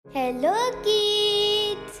Hello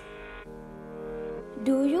kids!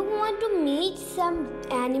 Do you want to meet some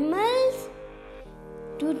animals?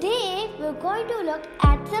 Today we're going to look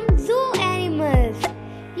at some zoo animals.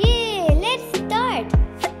 Yay! Let's start!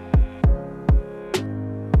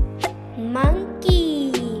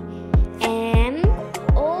 Monkey. M-O-N-K-E-Y.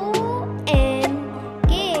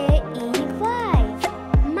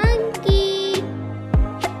 Monkey.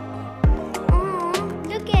 Oh,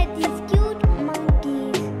 look at these cute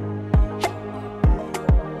monkeys.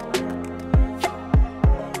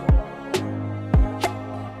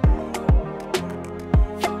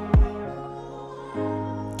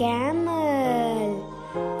 Camel.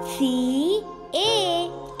 C-A-M-E-L.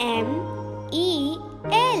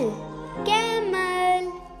 Camel.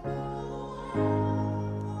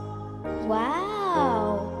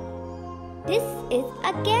 Wow! This is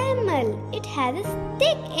a camel. It has a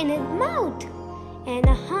stick in its mouth and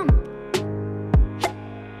a hump.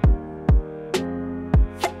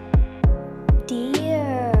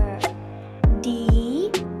 Deer.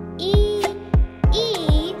 D-E-E-R.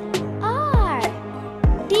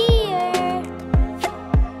 Deer.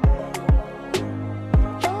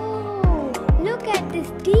 Oh, look at this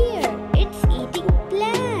deer. It's eating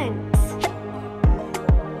plants.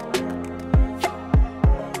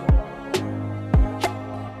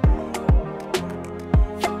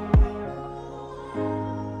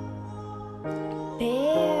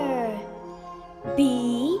 Bear.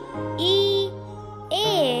 B-E-A-R.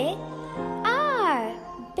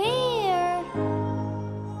 Bear.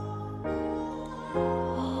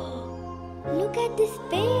 Oh, look at this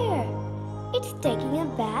bear. It's taking a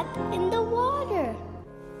bath in the water.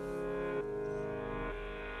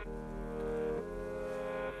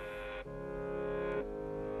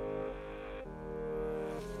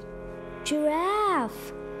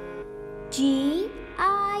 Giraffe. G-I-R-A-F-F-E.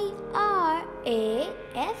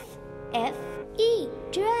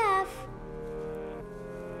 Giraffe.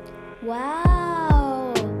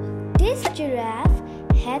 Wow! This giraffe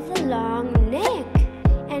has a long neck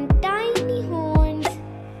and tiny horns.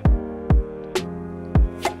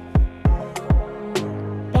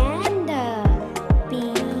 Panda.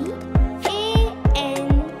 P-A-N-D-A.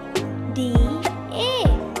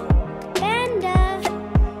 Panda.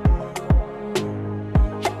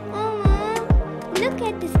 Look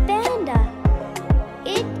at this panda.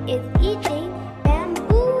 It is eating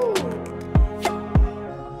bamboo.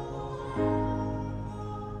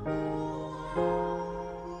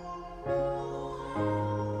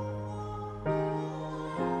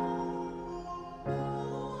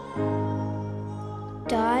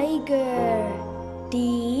 Tiger.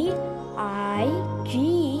 T-I-G-E-R.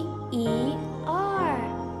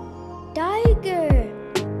 Tiger.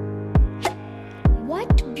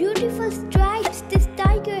 What beautiful stripes this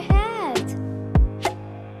tiger has!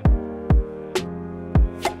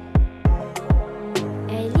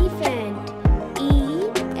 Elephant.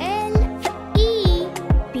 E-L-E-P-H-A-N-T.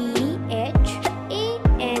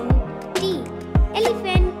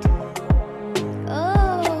 Elephant.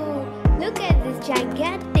 Oh, look at this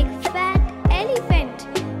gigantic fat elephant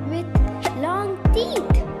with long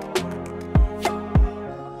teeth.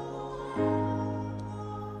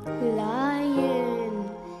 Lion.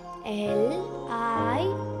 L-I-O-N.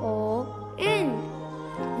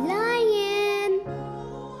 Lion.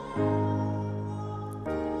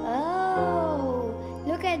 Oh,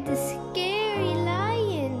 look at this scary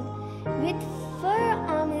lion with fur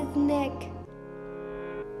on his neck.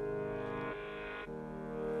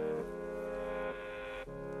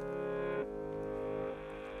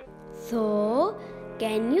 So,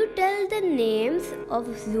 can you tell the names of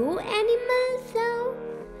zoo animals now?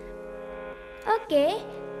 Okay,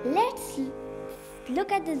 let's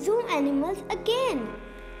look at the zoo animals again.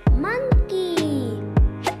 Monkey.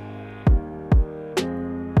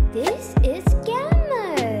 This is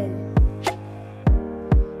camel.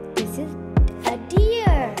 This is a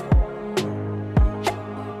deer.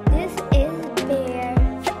 This is bear.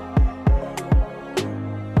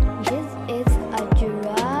 This is a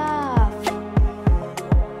giraffe.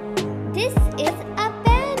 This is a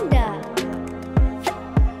panda.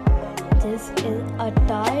 This is a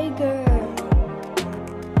tiger.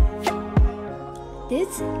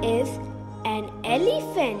 This is an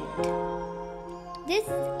elephant. This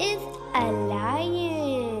is a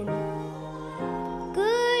lion.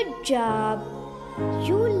 Good job!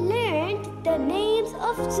 You learned the names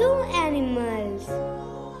of zoo animals.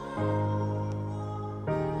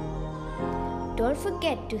 Don't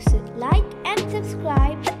forget to like and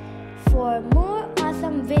subscribe for more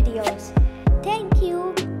awesome videos. Thank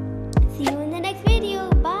you. See you in the next video.